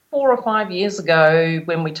4 or 5 years ago,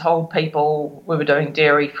 when we told people we were doing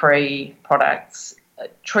dairy-free products,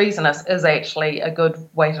 treasonous is actually a good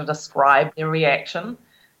way to describe their reaction.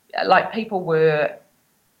 Like, people were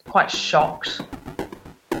quite shocked.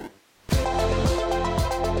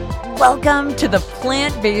 Welcome to the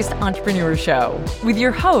Plant-Based Entrepreneur Show with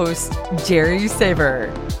your host, Jerry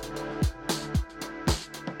Saver.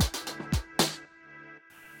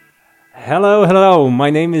 Hello. My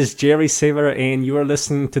name is Jerry Saver, and you are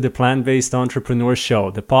listening to the Plant-Based Entrepreneur Show,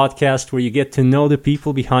 the podcast where you get to know the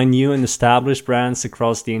people behind new and established brands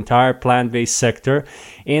across the entire plant-based sector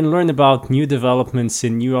and learn about new developments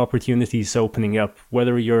and new opportunities opening up,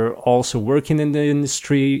 whether you're also working in the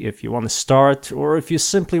industry, if you want to start, or if you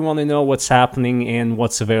simply want to know what's happening and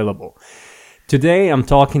what's available. Today, I'm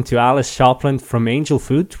talking to Alice Shopland from Angel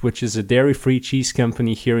Food, which is a dairy-free cheese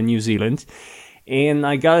company here in New Zealand. And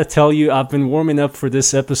I gotta tell you, I've been warming up for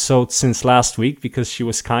this episode since last week because she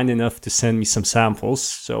was kind enough to send me some samples.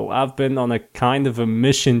 So I've been on a kind of a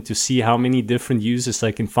mission to see how many different uses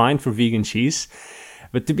I can find for vegan cheese.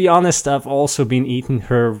 But to be honest, I've also been eating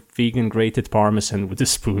her vegan grated Parmesan with a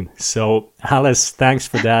spoon. So Alice, thanks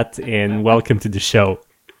for that and welcome to the show.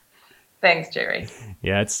 Thanks, Jerry.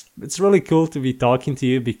 Yeah, it's really cool to be talking to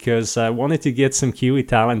you because I wanted to get some Kiwi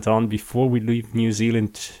talent on before we leave New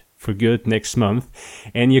Zealand for good next month.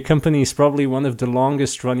 And your company is probably one of the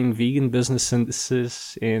longest running vegan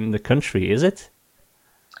businesses in the country, is it?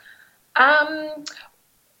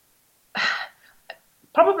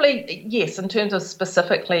 Probably, yes, in terms of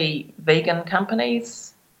specifically vegan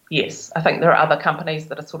companies, yes. I think there are other companies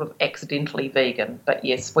that are sort of accidentally vegan, but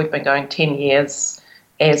yes, we've been going 10 years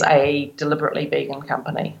as a deliberately vegan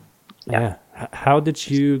company. Yeah. How did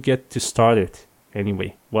you get to start it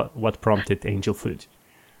anyway? What prompted Angel Food?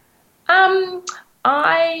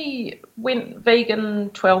 I went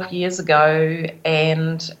vegan 12 years ago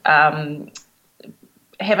and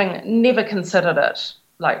having never considered it,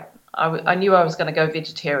 like I knew I was going to go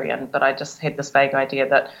vegetarian, but I just had this vague idea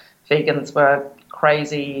that vegans were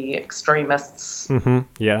crazy extremists. Mm-hmm.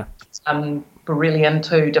 Yeah. Were really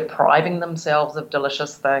into depriving themselves of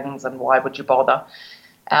delicious things, and why would you bother?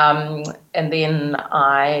 And then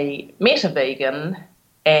I met a vegan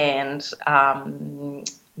and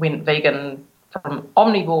went vegan from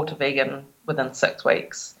omnivore to vegan within 6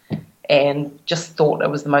 weeks and just thought it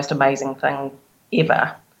was the most amazing thing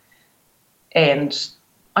ever. And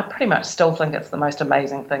I pretty much still think it's the most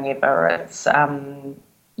amazing thing ever. It's,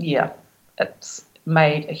 it's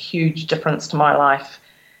made a huge difference to my life,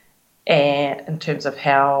 and in terms of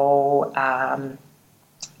how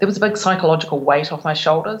there was a big psychological weight off my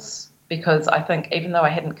shoulders, because I think even though I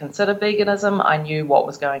hadn't considered veganism, I knew what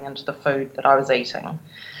was going into the food that I was eating.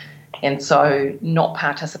 And so not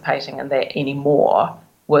participating in that anymore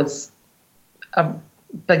was a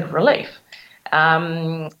big relief.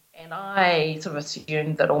 And I sort of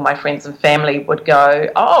assumed that all my friends and family would go,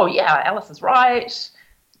 oh, yeah, Alice is right.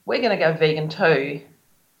 We're going to go vegan too.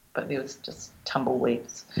 But there was just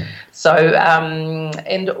tumbleweeds. So,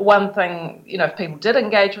 and one thing, if people did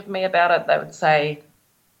engage with me about it, they would say,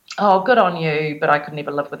 oh, good on you, but I could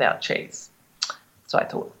never live without cheese. So I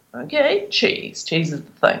thought, okay, cheese is the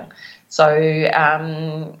thing. So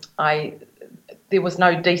there was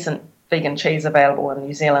no decent vegan cheese available in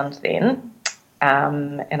New Zealand then,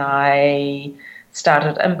 and I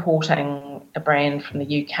started importing a brand from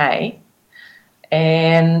the UK,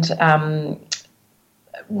 and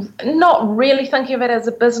not really thinking of it as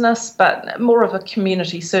a business, but more of a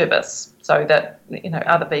community service, so that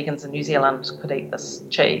other vegans in New Zealand could eat this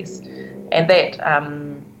cheese, and that.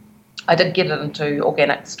 I did get it into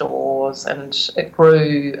organic stores and it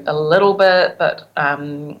grew a little bit, but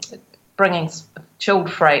bringing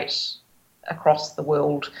chilled freight across the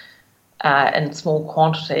world in small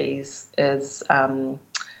quantities is an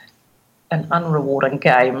unrewarding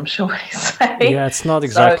game, shall we say. Yeah, it's not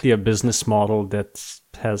exactly a business model that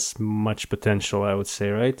has much potential, I would say,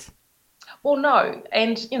 right? Well, no,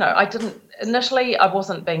 and initially I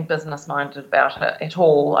wasn't being business-minded about it at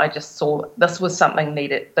all. I just saw this was something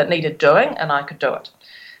that needed doing, and I could do it.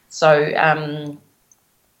 So,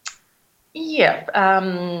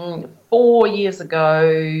 4 years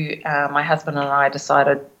ago, my husband and I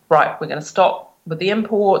decided, right, we're going to stop with the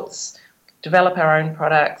imports, develop our own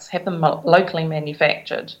products, have them locally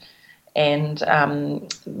manufactured, and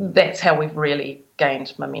that's how we've really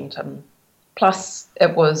gained momentum. Plus,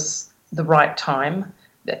 it was the right time.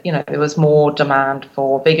 There was more demand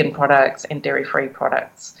for vegan products and dairy-free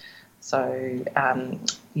products. So,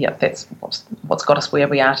 that's what's got us where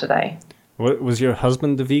we are today. Was your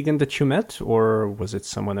husband the vegan that you met, or was it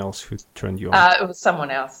someone else who turned you on? It was someone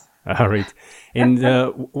else. All right. And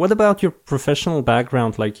what about your professional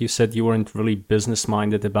background? Like you said, you weren't really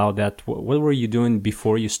business-minded about that. What were you doing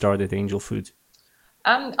before you started Angel Food?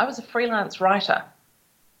 I was a freelance writer.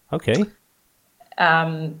 Okay.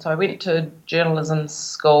 So I went to journalism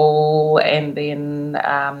school, and then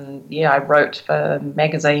I wrote for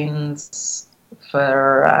magazines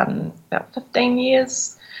for about 15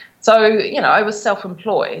 years. So, I was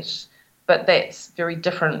self-employed, but that's very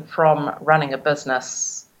different from running a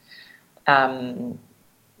business.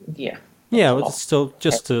 Yeah. Yeah, but it's still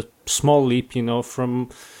just a small leap, from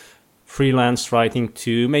freelance writing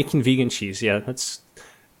to making vegan cheese. Yeah, that's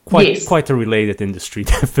quite a related industry,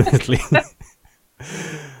 definitely.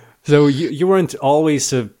 So you weren't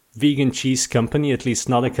always a vegan cheese company, at least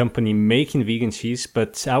not a company making vegan cheese,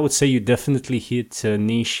 but I would say you definitely hit a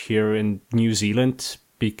niche here in New Zealand,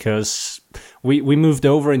 because we moved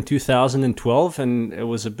over in 2012, and it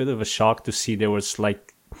was a bit of a shock to see there was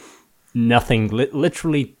like nothing,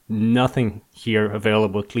 literally nothing here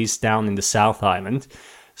available, at least down in the South Island.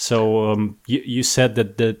 So you said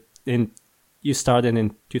that you started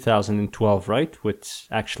in 2012, right? With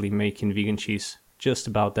actually making vegan cheese just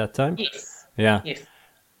about that time? Yes. Yeah. Yes.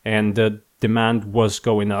 And the demand was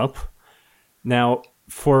going up. Now,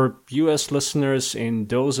 for US listeners and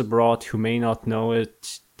those abroad who may not know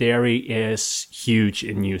it, dairy is huge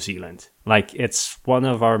in New Zealand. Like, it's one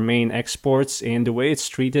of our main exports, and the way it's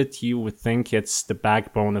treated, you would think it's the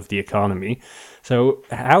backbone of the economy. So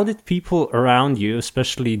how did people around you,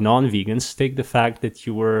 especially non-vegans, take the fact that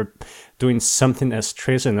you were doing something as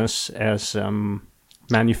treasonous as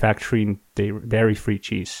manufacturing dairy-free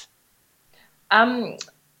cheese?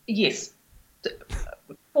 Yes.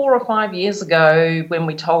 4 or 5 years ago, when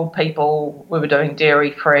we told people we were doing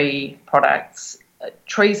dairy-free products,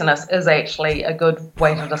 treasonous is actually a good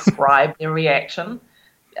way to describe their reaction.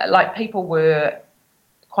 Like, people were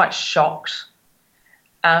quite shocked.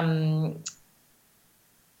 And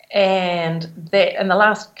that in the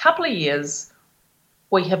last couple of years,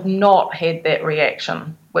 we have not had that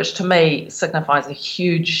reaction, which to me signifies a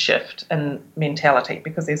huge shift in mentality,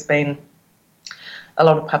 because there's been a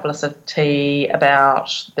lot of publicity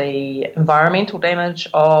about the environmental damage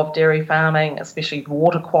of dairy farming, especially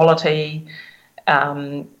water quality,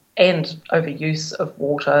 and overuse of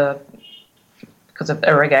water because of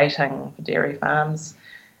irrigating for dairy farms.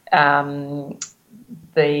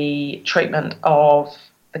 The treatment of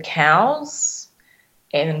the cows,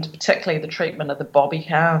 and particularly the treatment of the bobby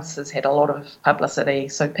cows, has had a lot of publicity.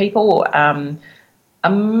 So people are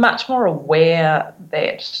much more aware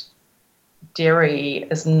that dairy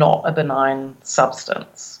is not a benign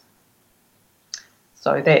substance.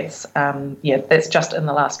 So that's just in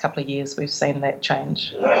the last couple of years we've seen that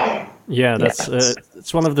change. Yeah, that's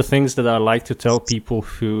it's one of the things that I like to tell people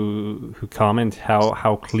who comment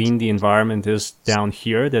how clean the environment is down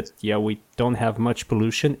here. That we don't have much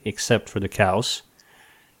pollution except for the cows,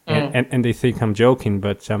 and they think I'm joking,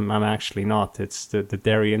 but I'm actually not. It's the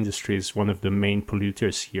dairy industry is one of the main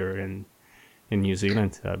polluters here in New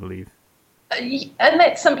Zealand, I believe. And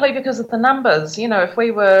that's simply because of the numbers. If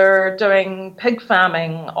we were doing pig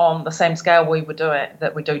farming on the same scale we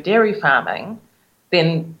do dairy farming,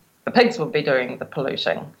 then the pigs would be doing the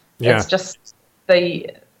polluting. Yeah. It's just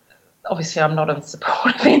obviously I'm not in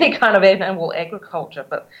support of any kind of animal agriculture,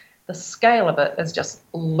 but the scale of it is just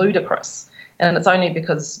ludicrous. And it's only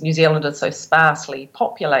because New Zealand is so sparsely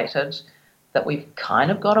populated that we've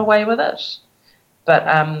kind of got away with it. But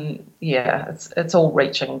it's all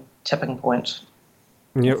reaching tipping point.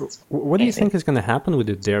 Yeah, what do you think is going to happen with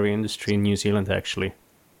the dairy industry in New Zealand, actually?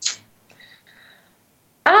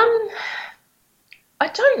 I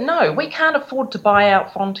don't know. We can't afford to buy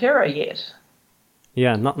out Fonterra yet.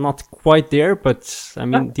 Yeah, not quite there, but I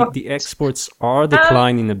mean the exports are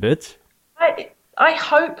declining a bit. I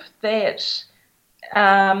hope that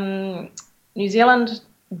New Zealand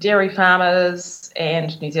dairy farmers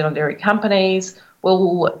and New Zealand dairy companies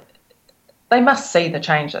they must see the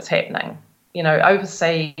change that's happening.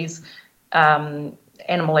 Overseas,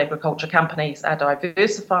 animal agriculture companies are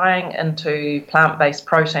diversifying into plant-based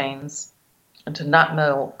proteins, into nut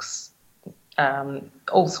milks,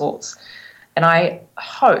 all sorts. And I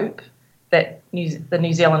hope that the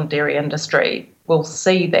New Zealand dairy industry will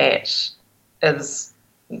see that's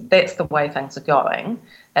the way things are going,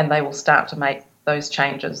 and they will start to make those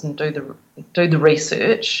changes and do the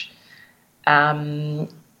research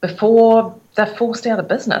before they're forced out of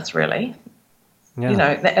business, really.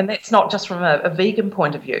 Yeah. And that's not just from a vegan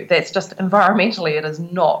point of view. That's just environmentally, it is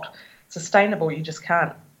not sustainable. You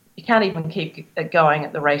can't even keep it going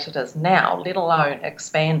at the rate it is now, let alone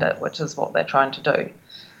expand it, which is what they're trying to do.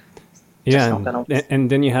 just Yeah, not going to. and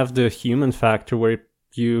then you have the human factor where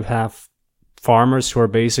you have farmers who are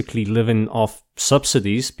basically living off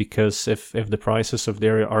subsidies, because if the prices of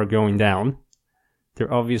dairy are going down,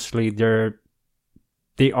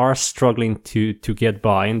 they are struggling to get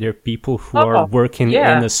by, and there are people who are working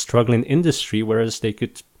in a struggling industry, whereas they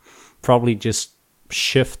could probably just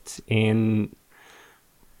shift and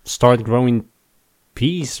start growing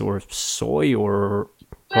peas or soy, or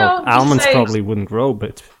almonds probably wouldn't grow,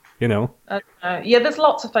 but there's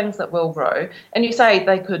lots of things that will grow, and you say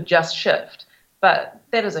they could just shift, but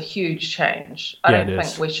that is a huge change. I don't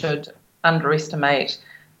think we should underestimate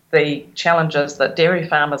the challenges that dairy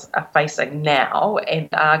farmers are facing now and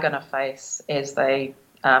are going to face as they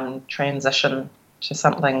transition to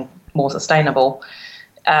something more sustainable.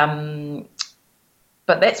 But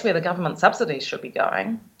that's where the government subsidies should be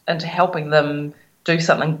going, into helping them do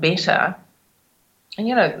something better. And,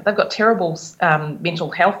 they've got terrible mental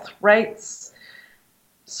health rates.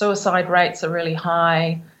 Suicide rates are really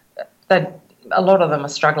high. A lot of them are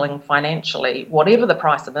struggling financially. Whatever the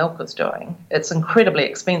price of milk is doing, it's incredibly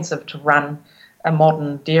expensive to run a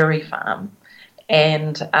modern dairy farm.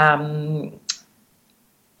 And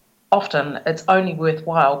often it's only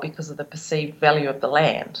worthwhile because of the perceived value of the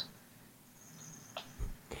land.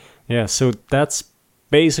 Yeah, so that's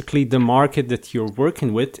basically the market that you're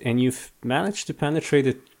working with, and you've managed to penetrate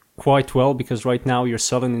it quite well, because right now you're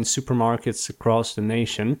selling in supermarkets across the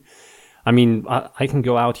nation. I mean, I can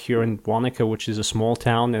go out here in Wanaka, which is a small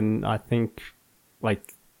town, and I think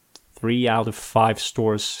like 3 out of 5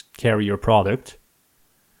 stores carry your product.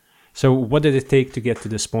 So what did it take to get to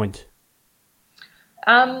this point?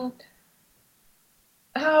 A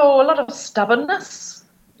lot of stubbornness.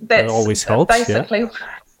 That always helps, basically,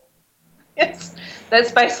 yes,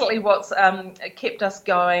 that's basically what's kept us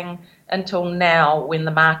going until now, when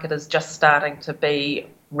the market is just starting to be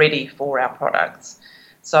ready for our products.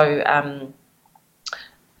 So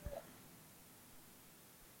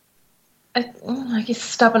I guess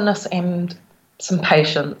stubbornness and some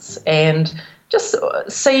patience, and just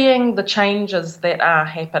seeing the changes that are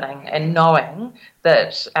happening, and knowing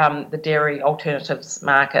that the dairy alternatives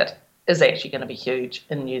market is actually going to be huge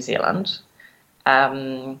in New Zealand,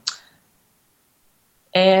 and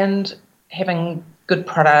having good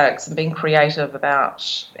products and being creative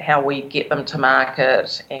about how we get them to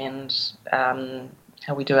market, and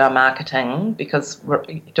how we do our marketing, because we're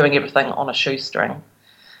doing everything on a shoestring.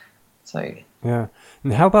 So yeah.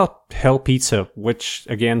 And how about Hell Pizza, which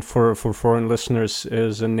again for foreign listeners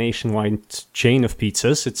is a nationwide chain of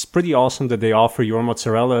pizzas? It's pretty awesome that they offer your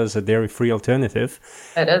mozzarella as a dairy-free alternative.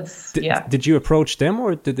 It is. Did you approach them,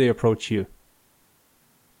 or did they approach you?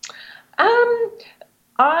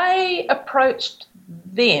 I approached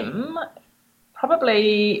them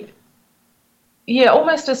probably,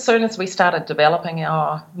 almost as soon as we started developing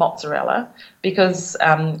our mozzarella, because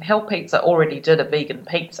Hell Pizza already did a vegan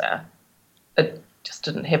pizza. It just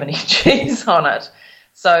didn't have any cheese on it.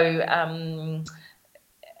 So,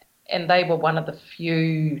 and they were one of the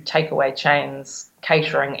few takeaway chains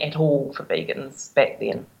catering at all for vegans back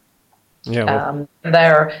then. Yeah,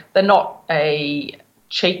 they're not a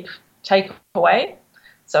cheap takeaway,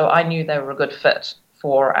 so I knew they were a good fit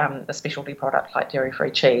for a specialty product like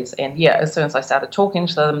dairy-free cheese. And as soon as I started talking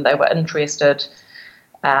to them, they were interested.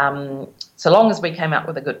 So long as we came out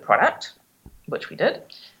with a good product, which we did,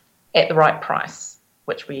 at the right price,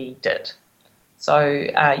 which we did. So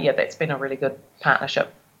that's been a really good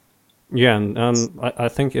partnership. Yeah, and I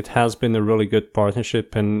think it has been a really good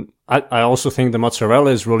partnership, and I also think the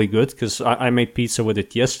mozzarella is really good, because I made pizza with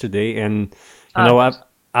it yesterday, and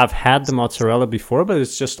I've had the mozzarella before, but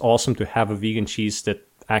it's just awesome to have a vegan cheese that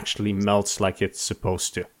actually melts like it's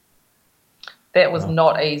supposed to. That was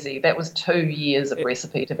not easy. That was 2 years of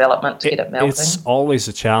recipe development to get it melting. It's always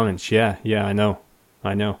a challenge. Yeah, I know.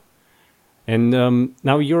 And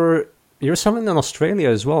now you're selling in Australia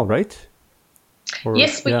as well, right?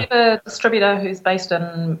 Yes, we have a distributor who's based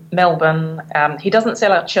in Melbourne. He doesn't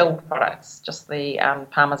sell our chilled products, just the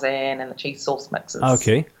Parmesan and the cheese sauce mixes.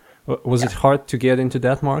 Okay. Was it hard to get into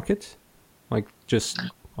that market? Like just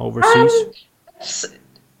overseas?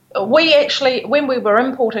 We actually, when we were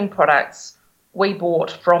importing products, we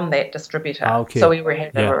bought from that distributor. Okay. So we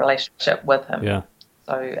had a relationship with him. Yeah.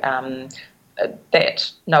 So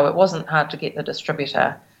it wasn't hard to get the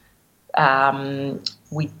distributor.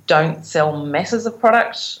 We don't sell masses of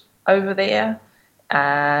product over there,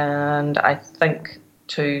 and I think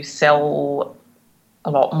to sell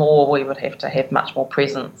a lot more, we would have to have much more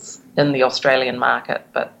presence in the Australian market,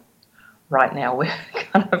 but right now we're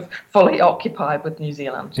kind of fully occupied with New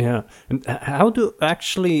Zealand. Yeah. And how do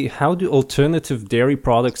alternative dairy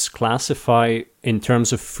products classify in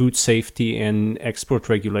terms of food safety and export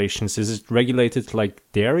regulations? Is it regulated like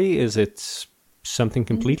dairy? Is it something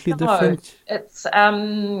completely different? It's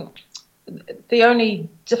the only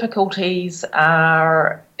difficulties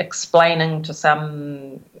are explaining to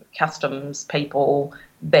some customs people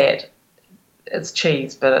that it's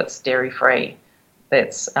cheese, but it's dairy free.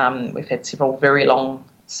 That's we've had several very long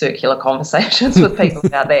circular conversations with people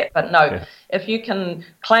about that. But no, if you can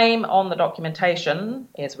claim on the documentation,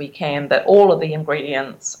 as we can, that all of the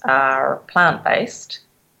ingredients are plant-based,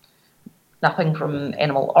 nothing from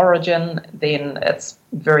animal origin, then it's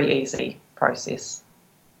very easy process.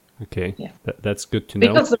 Okay, that's good to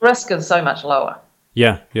know. Because the risk is so much lower.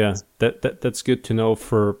 Yeah. That's good to know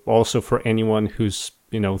for anyone who's,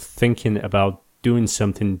 thinking about doing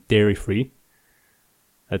something dairy-free.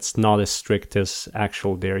 That's not as strict as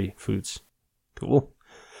actual dairy foods. Cool.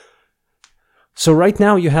 So right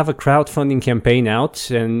now you have a crowdfunding campaign out,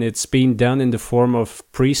 and it's being done in the form of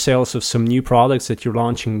pre-sales of some new products that you're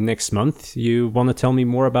launching next month. You want to tell me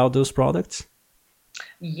more about those products?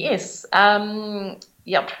 Yes.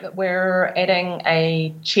 We're adding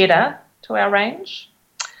a cheddar to our range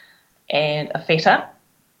and a feta.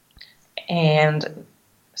 And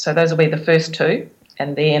so those will be the first two.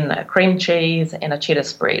 And then a cream cheese and a cheddar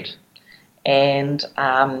spread. And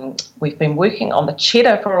we've been working on the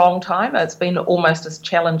cheddar for a long time. It's been almost as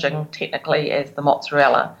challenging technically as the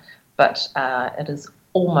mozzarella, but it is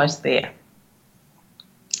almost there.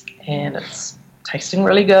 And it's tasting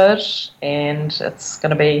really good, and it's going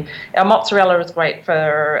to be... Our mozzarella is great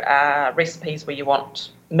for recipes where you want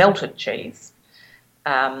melted cheese,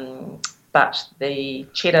 but the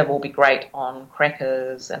cheddar will be great on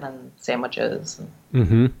crackers and in sandwiches.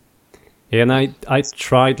 Mm-hmm. Yeah, and I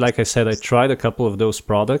tried, like I said, a couple of those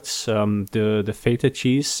products, the feta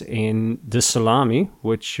cheese and the salami,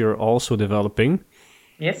 which you're also developing.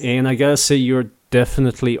 Yes. And I gotta say, you're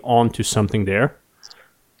definitely onto something there.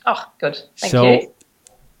 Oh, good. Thank you.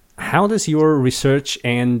 How does your research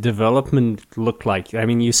and development look like? I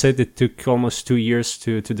mean, you said it took almost 2 years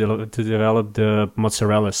to develop the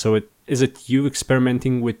mozzarella. So is it you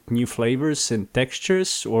experimenting with new flavors and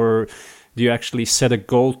textures, or do you actually set a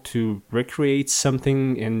goal to recreate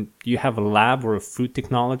something, and you have a lab or a food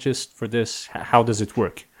technologist for this? How does it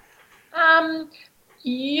work?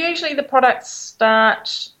 Usually the products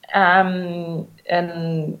start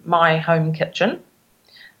in my home kitchen.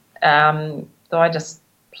 So I just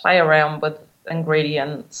play around with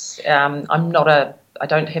ingredients. I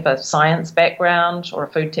don't have a science background or a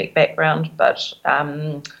food tech background, but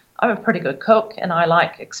I'm a pretty good cook, and I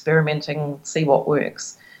like experimenting, see what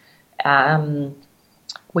works.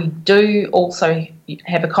 We do also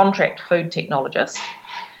have a contract food technologist.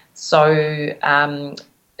 So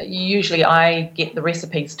usually I get the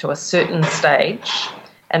recipes to a certain stage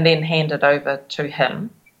and then hand it over to him.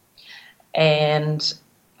 And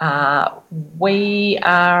we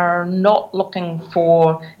are not looking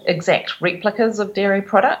for exact replicas of dairy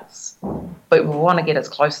products, but we want to get as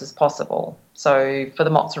close as possible. So for the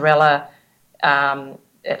mozzarella,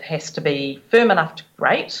 it has to be firm enough to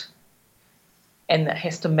grate, and it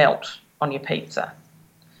has to melt on your pizza.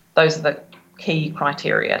 Those are the key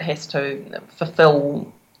criteria. It has to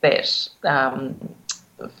fulfill that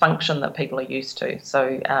function that people are used to.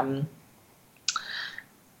 So,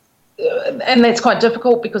 and that's quite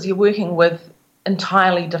difficult because you're working with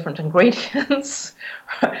entirely different ingredients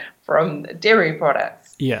from dairy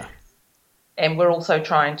products. Yeah. And we're also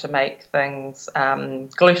trying to make things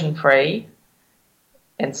gluten-free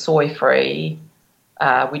and soy-free.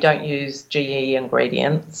 We don't use GE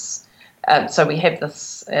ingredients. So we have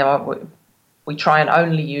this, we try and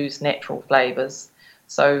only use natural flavours.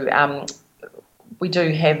 So we do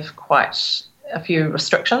have quite a few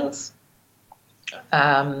restrictions.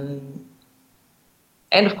 And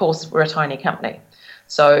of course, we're a tiny company.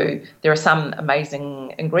 So there are some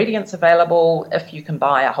amazing ingredients available if you can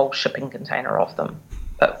buy a whole shipping container of them.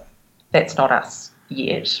 But that's not us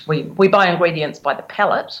yet. We buy ingredients by the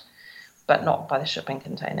pallet, but not by the shipping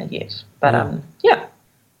container yet. But yeah.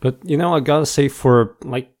 But I gotta say, for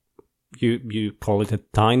like you call it a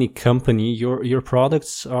tiny company, your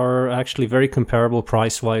products are actually very comparable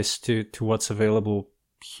price wise to what's available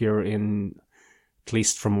here in, at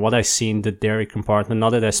least from what I see in the dairy compartment.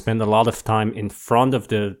 Not that I spend a lot of time in front of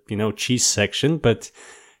the cheese section, but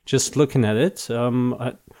just looking at it.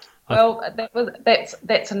 Well,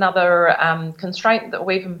 that's another constraint that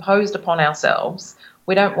we've imposed upon ourselves.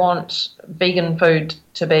 We don't want vegan food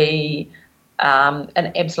to be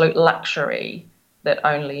an absolute luxury. that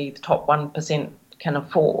only the top 1% can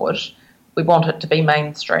afford. We want it to be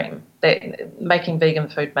mainstream. Making vegan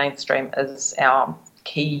food mainstream is our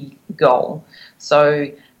key goal. So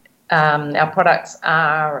our products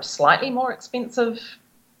are slightly more expensive,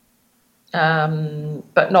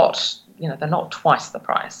 but not, they're not twice the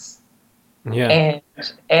price. Yeah.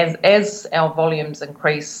 And as our volumes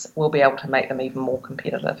increase, we'll be able to make them even more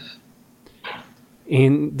competitive.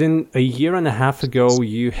 And then a year and a half ago,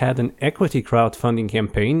 you had an equity crowdfunding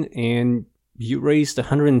campaign and you raised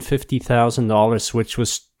 $150,000, which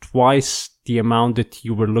was twice the amount that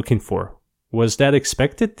you were looking for. Was that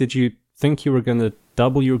expected? Did you think you were going to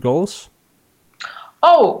double your goals?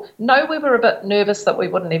 Oh, no, we were a bit nervous that we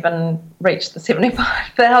wouldn't even reach the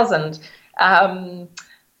 75,000.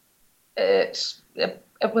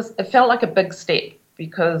 It felt like a big step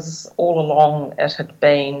because all along it had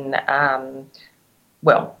been,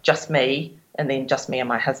 just me, and then just me and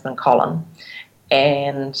my husband, Colin,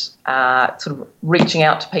 and sort of reaching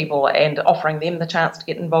out to people and offering them the chance to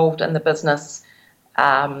get involved in the business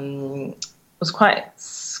was quite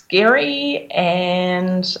scary,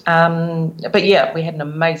 but yeah, we had an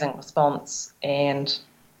amazing response, and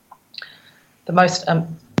the most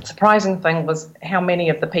surprising thing was how many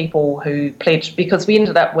of the people who pledged, because we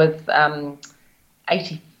ended up with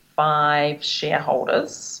 85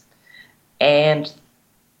 shareholders, and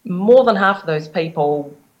more than half of those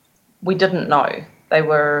people we didn't know. They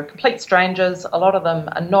were complete strangers. A lot of them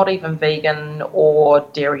are not even vegan or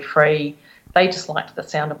dairy-free. They just liked the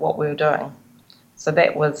sound of what we were doing. So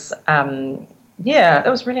that was, that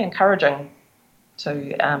was really encouraging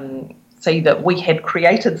to see that we had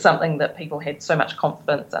created something that people had so much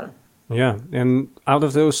confidence in. Yeah, and out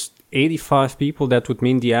of those 85 people, that would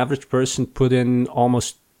mean the average person put in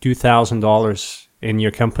almost $2,000 in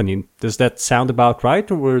your company. Does that sound about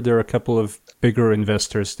right, or were there a couple of bigger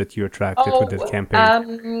investors that you attracted with that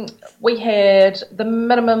campaign? We had the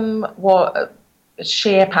minimum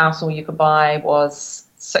share parcel you could buy was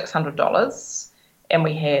 $600, and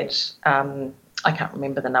we had I can't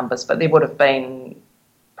remember the numbers, but there would have been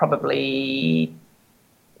probably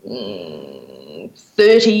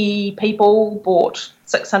 30 people bought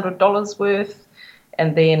 $600 worth,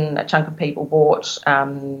 and then a chunk of people bought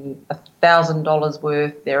 $1,000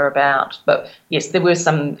 worth thereabout. But yes, there were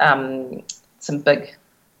some big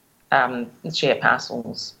share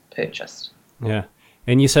parcels purchased. Yeah,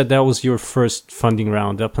 and you said that was your first funding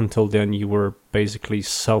round. Up until then, you were basically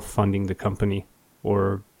self-funding the company,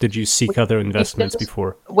 or did you seek other investments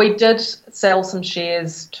before? We did sell some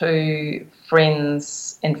shares to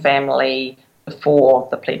friends and family before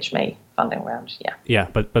the Pledge Me funding round, yeah. Yeah,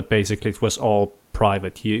 but basically it was all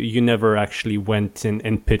private. You never actually went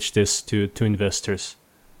and pitched this to investors?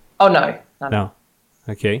 Oh, no.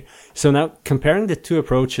 Okay. So now comparing the two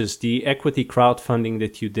approaches, the equity crowdfunding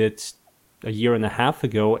that you did a year and a half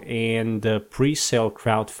ago and the pre-sale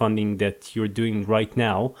crowdfunding that you're doing right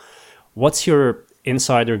now, what's your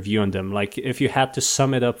insider view on them? Like, if you had to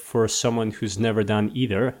sum it up for someone who's never done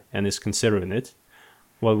either and is considering it,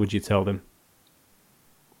 what would you tell them?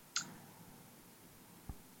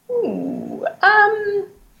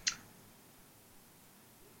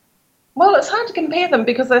 Well, it's hard to compare them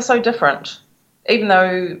because they're so different. Even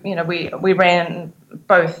though, we ran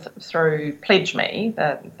both through Pledge Me,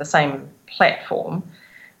 the same platform,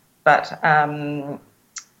 but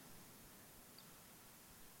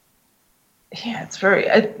it's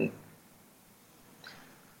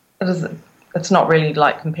not really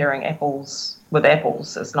like comparing apples with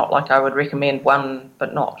apples. It's not like I would recommend one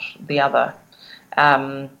but not the other.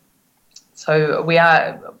 So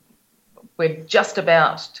we're just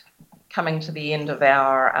about coming to the end of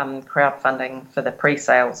our crowdfunding for the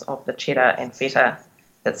pre-sales of the cheddar and feta,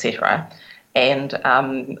 etc. And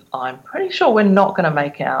I'm pretty sure we're not going to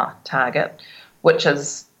make our target, which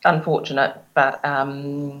is unfortunate, but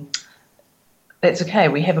that's okay.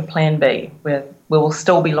 We have a plan B. We will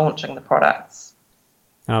still be launching the products.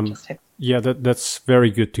 Yeah, that's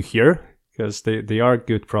very good to hear, because they are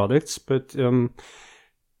good products. But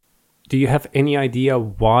do you have any idea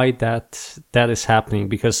why that is happening?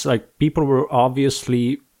 Because people were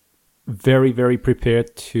obviously very, very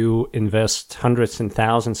prepared to invest hundreds and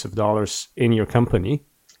thousands of dollars in your company.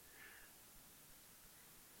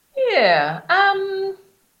 Yeah.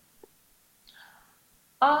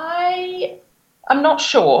 I'm not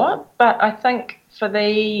sure, but I think for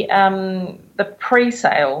the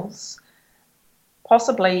pre-sales,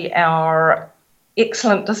 possibly our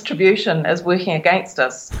excellent distribution is working against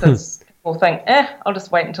us, because people think, I'll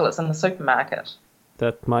just wait until it's in the supermarket.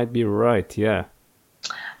 That might be right, yeah.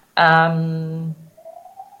 And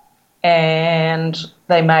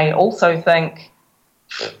they may also think,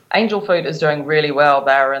 Angel Food is doing really well.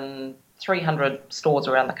 They're in 300 stores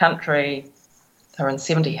around the country. They're in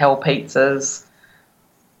 70 Hell Pizzas.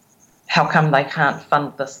 How come they can't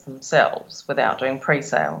fund this themselves without doing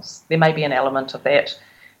pre-sales? There may be an element of that.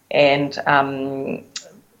 And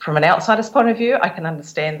from an outsider's point of view, I can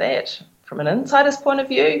understand that. From an insider's point of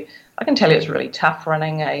view, I can tell you it's really tough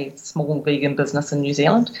running a small vegan business in New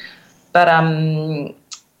Zealand. But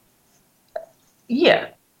yeah,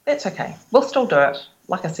 that's okay. We'll still do it.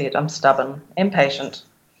 Like I said, I'm stubborn and patient.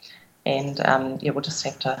 And we'll just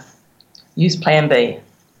have to use plan B.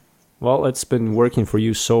 Well, it's been working for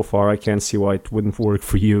you so far. I can't see why it wouldn't work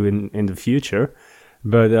for you in the future.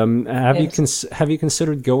 But have you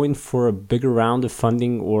considered going for a bigger round of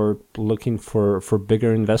funding or looking for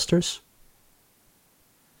bigger investors?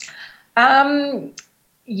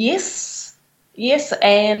 Yes,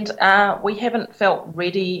 and we haven't felt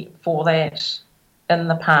ready for that in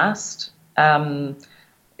the past.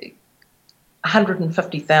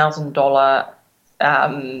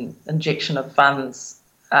 $150,000 injection of funds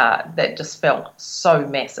that just felt so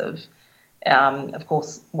massive. Of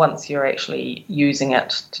course, once you're actually using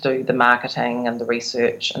it to do the marketing and the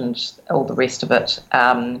research and all the rest of it,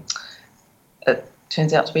 it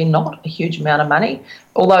turns out to be not a huge amount of money,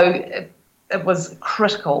 although it was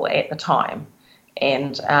critical at the time.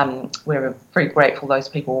 And we're very grateful those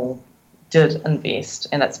people did invest,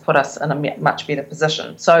 and it's put us in a much better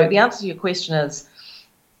position. So the answer to your question is,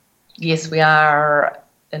 yes, we are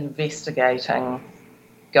investigating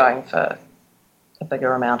going for a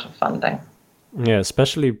bigger amount of funding. Yeah,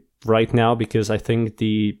 especially right now, because I think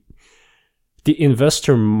the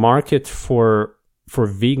investor market for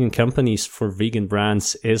vegan companies, for vegan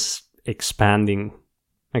brands, is expanding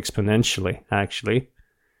exponentially, actually.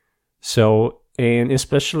 So, and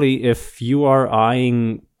especially if you are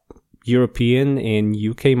eyeing European and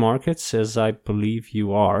UK markets, as I believe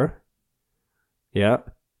you are, yeah,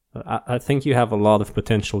 I think you have a lot of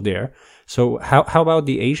potential there. So how about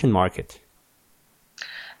the Asian market?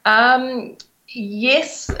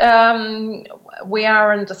 Yes, we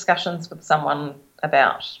are in discussions with someone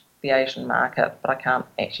about the Asian market, but I can't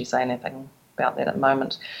actually say anything about that at the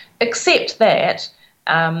moment, except that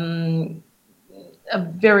a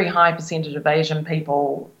very high percentage of Asian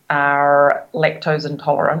people are lactose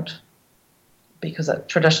intolerant because it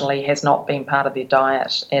traditionally has not been part of their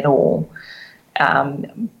diet at all.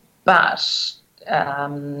 But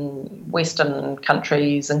Western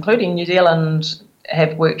countries, including New Zealand,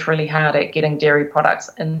 have worked really hard at getting dairy products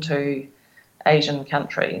into Asian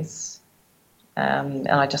countries. And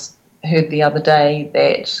I just heard the other day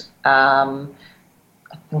that I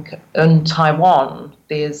think in Taiwan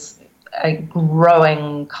there's a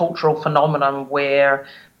growing cultural phenomenon where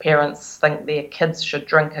parents think their kids should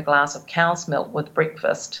drink a glass of cow's milk with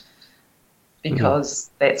breakfast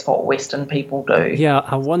because that's what Western people do. Yeah,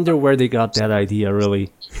 I wonder where they got that idea,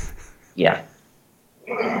 really. Yeah.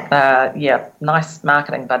 Nice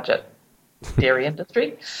marketing budget, dairy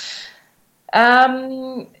industry.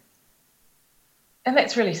 And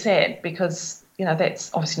that's really sad because,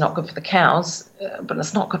 that's obviously not good for the cows, but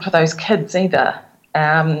it's not good for those kids either.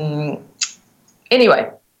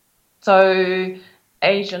 Anyway, so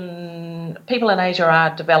people in Asia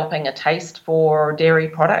are developing a taste for dairy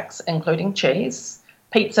products, including cheese.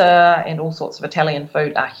 Pizza and all sorts of Italian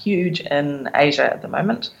food are huge in Asia at the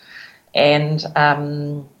moment. And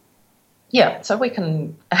so we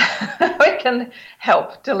can we can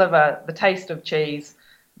help deliver the taste of cheese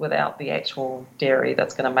without the actual dairy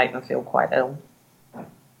that's going to make them feel quite ill.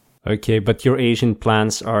 Okay, but your Asian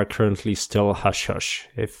plans are currently still hush-hush,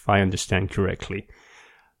 if I understand correctly.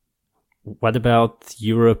 What about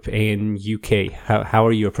Europe and UK? How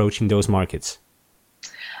are you approaching those markets?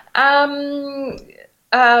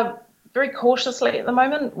 Very cautiously at the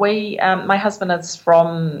moment. My husband is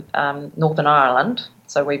from Northern Ireland,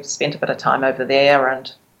 so we've spent a bit of time over there,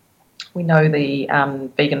 and we know the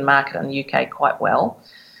vegan market in the UK quite well.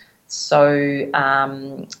 So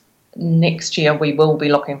next year we will be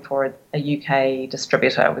looking for a UK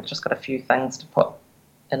distributor. We've just got a few things to put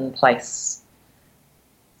in place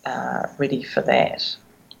ready for that.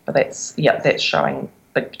 But that's showing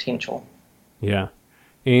big potential. Yeah.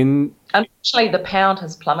 Unfortunately, the pound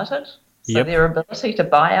has plummeted, so their ability to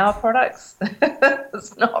buy our products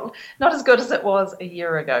is not as good as it was a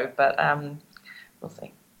year ago, but we'll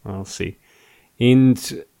see. I'll see.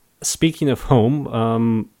 And speaking of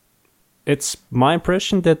home, it's my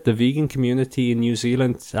impression that the vegan community in New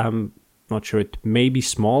Zealand, I'm not sure, it may be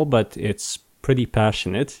small, but it's pretty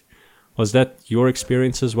passionate. Was that your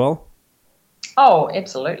experience as well? Oh,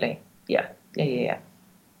 absolutely. Yeah. Yeah,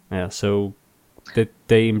 so Did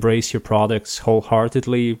they embrace your products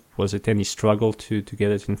wholeheartedly? Was it any struggle to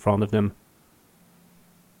get it in front of them?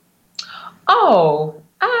 Oh,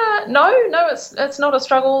 no, it's not a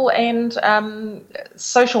struggle, and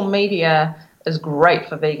social media is great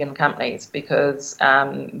for vegan companies because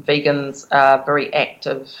vegans are very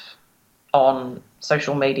active on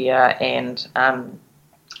social media, and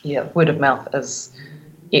word of mouth is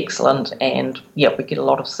excellent, and we get a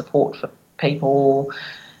lot of support for people.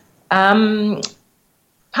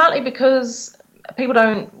 Partly because people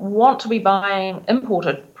don't want to be buying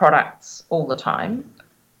imported products all the time.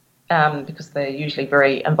 Because they're usually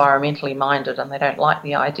very environmentally minded and they don't like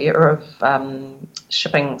the idea of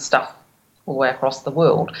shipping stuff all the way across the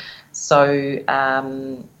world. So,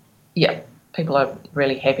 people are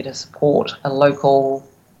really happy to support a local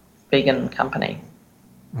vegan company.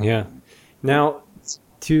 Yeah. Now,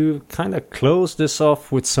 to kind of close this off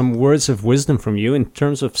with some words of wisdom from you in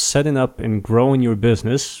terms of setting up and growing your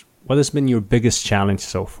business, what has been your biggest challenge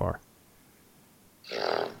so far?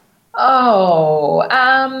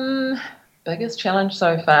 Biggest challenge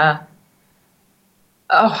so far.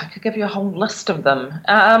 I could give you a whole list of them.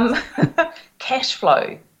 Cash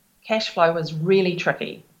flow. Cash flow was really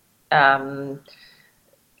tricky. I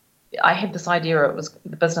had this idea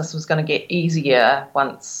the business was going to get easier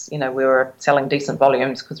once we were selling decent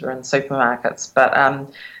volumes because we're in supermarkets. But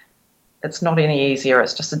it's not any easier.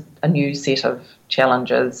 It's just a new set of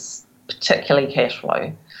challenges, particularly cash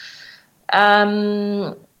flow.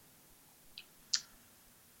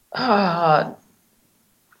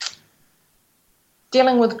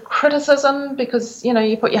 Dealing with criticism because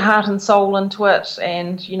you put your heart and soul into it,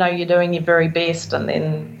 and you're doing your very best, and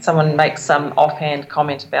then someone makes some offhand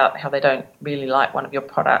comment about how they don't really like one of your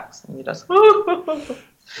products, and you just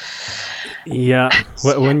yeah.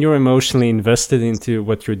 When you're emotionally invested into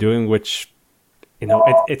what you're doing, which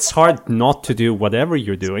it's hard not to do whatever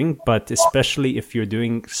you're doing, but especially if you're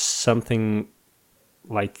doing something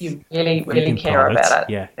like you really care about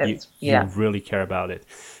it. You really care about it.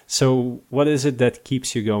 So what is it that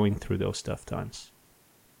keeps you going through those tough times?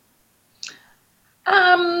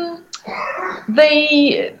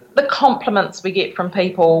 The compliments we get from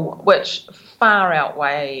people, which far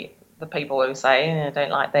outweigh the people who say, I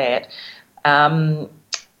don't like that.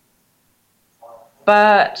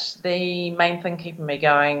 But the main thing keeping me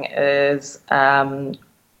going is when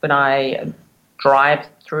I drive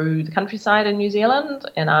through the countryside in New Zealand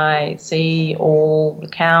and I see all the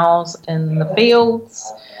cows in the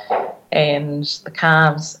fields and the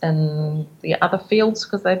calves in the other fields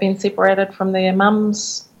because they've been separated from their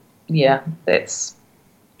mums. Yeah, that's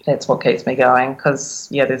what keeps me going because,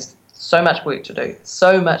 there's so much work to do,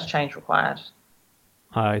 so much change required.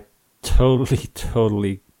 I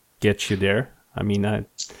totally get you there. I mean,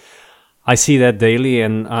 I see that daily,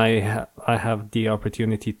 and I have the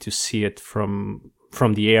opportunity to see it from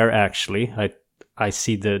the air. Actually, I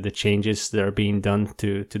see the changes that are being done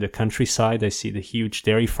to the countryside. I see the huge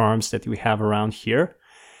dairy farms that we have around here,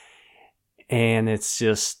 and it's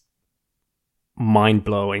just mind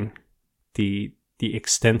blowing the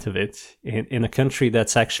extent of it in a country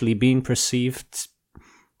that's actually being perceived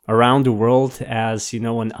around the world as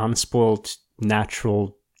an unspoiled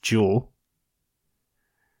natural jewel.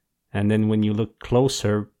 And then when you look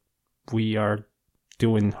closer, we are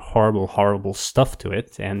doing horrible stuff to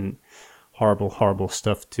it, and horrible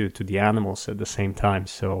stuff to the animals at the same time.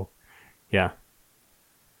 So, yeah,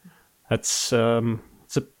 that's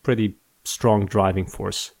it's a pretty strong driving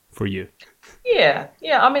force for you. Yeah.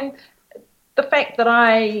 I mean, the fact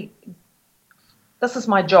that this is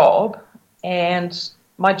my job, and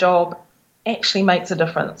my job actually makes a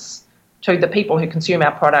difference to the people who consume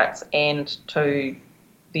our products and to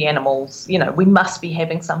the animals. We must be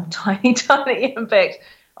having some tiny impact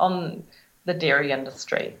on the dairy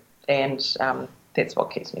industry, and that's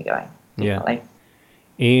what keeps me going. Definitely.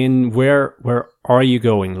 Yeah. And where are you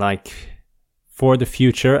going? Like for the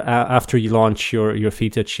future, after you launch your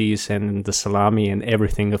feta cheese and the salami and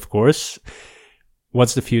everything, of course,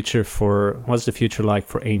 what's the future like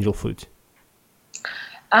for Angel Food?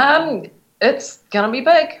 It's going to be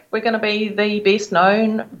big. We're going to be the best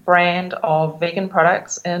known brand of vegan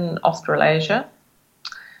products in Australasia.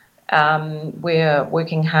 We're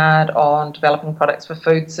working hard on developing products for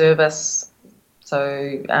food service.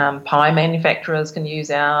 So pie manufacturers can use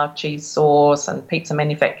our cheese sauce, and pizza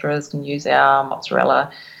manufacturers can use our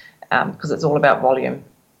mozzarella, because it's all about volume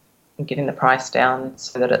and getting the price down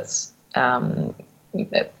so that it's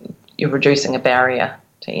you're reducing a barrier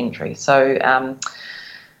to entry. So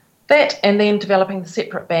that, and then developing the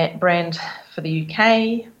separate brand for the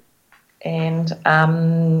UK, and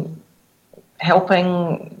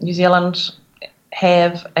helping New Zealand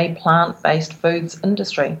have a plant-based foods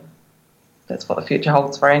industry. That's what the future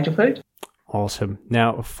holds for Angel Food. Awesome.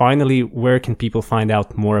 Now, finally, where can people find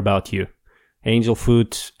out more about you? Angel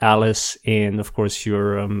Food, Alice, and of course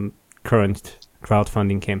your current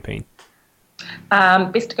crowdfunding campaign.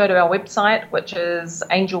 Best to go to our website, which is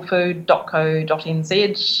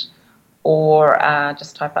angelfood.co.nz, or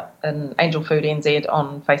just type in Angel Food NZ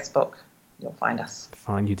on Facebook. You'll find us.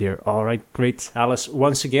 Find you there. All right, great. Alice,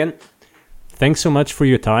 once again, thanks so much for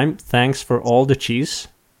your time. Thanks for all the cheese.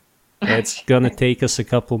 It's going to take us a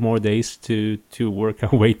couple more days to work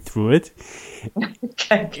our way through it.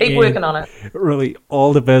 Okay, keep working on it. Really,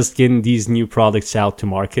 all the best getting these new products out to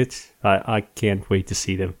market. I can't wait to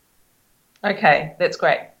see them. Okay, that's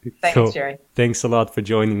great. Thanks, Jerry. Thanks a lot for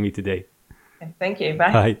joining me today. Okay, thank you.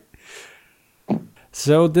 Bye. Bye.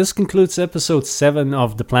 So this concludes episode 7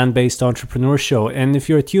 of the Plant-Based Entrepreneur Show. And if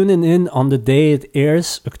you're tuning in on the day it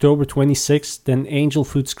airs, October 26th, then Angel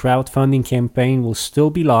Food's crowdfunding campaign will still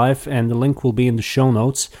be live, and the link will be in the show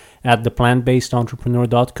notes at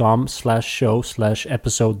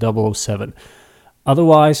theplantbasedentrepreneur.com/show/episode 007.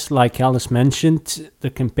 Otherwise, like Alice mentioned, the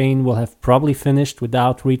campaign will have probably finished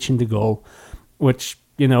without reaching the goal, which,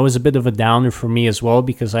 is a bit of a downer for me as well,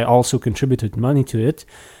 because I also contributed money to it.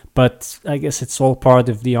 But I guess it's all part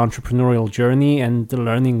of the entrepreneurial journey and the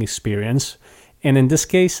learning experience. And in this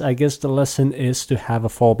case, I guess the lesson is to have a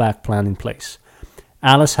fallback plan in place.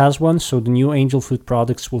 Alice has one, so the new Angel Food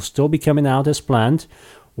products will still be coming out as planned,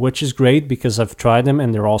 which is great because I've tried them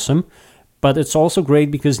and they're awesome. But it's also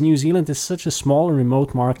great because New Zealand is such a small and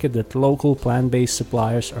remote market that local plant-based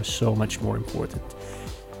suppliers are so much more important.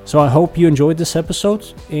 So I hope you enjoyed this episode,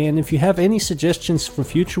 and if you have any suggestions for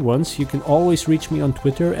future ones, you can always reach me on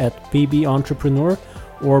Twitter at pbentrepreneur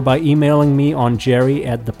or by emailing me on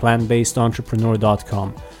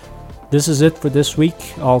jerry@theplantbasedentrepreneur.com. This is it for this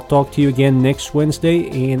week. I'll talk to you again next Wednesday,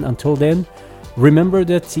 and until then, remember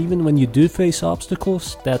that even when you do face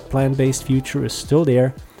obstacles, that plant-based future is still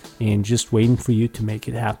there and just waiting for you to make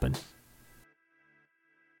it happen.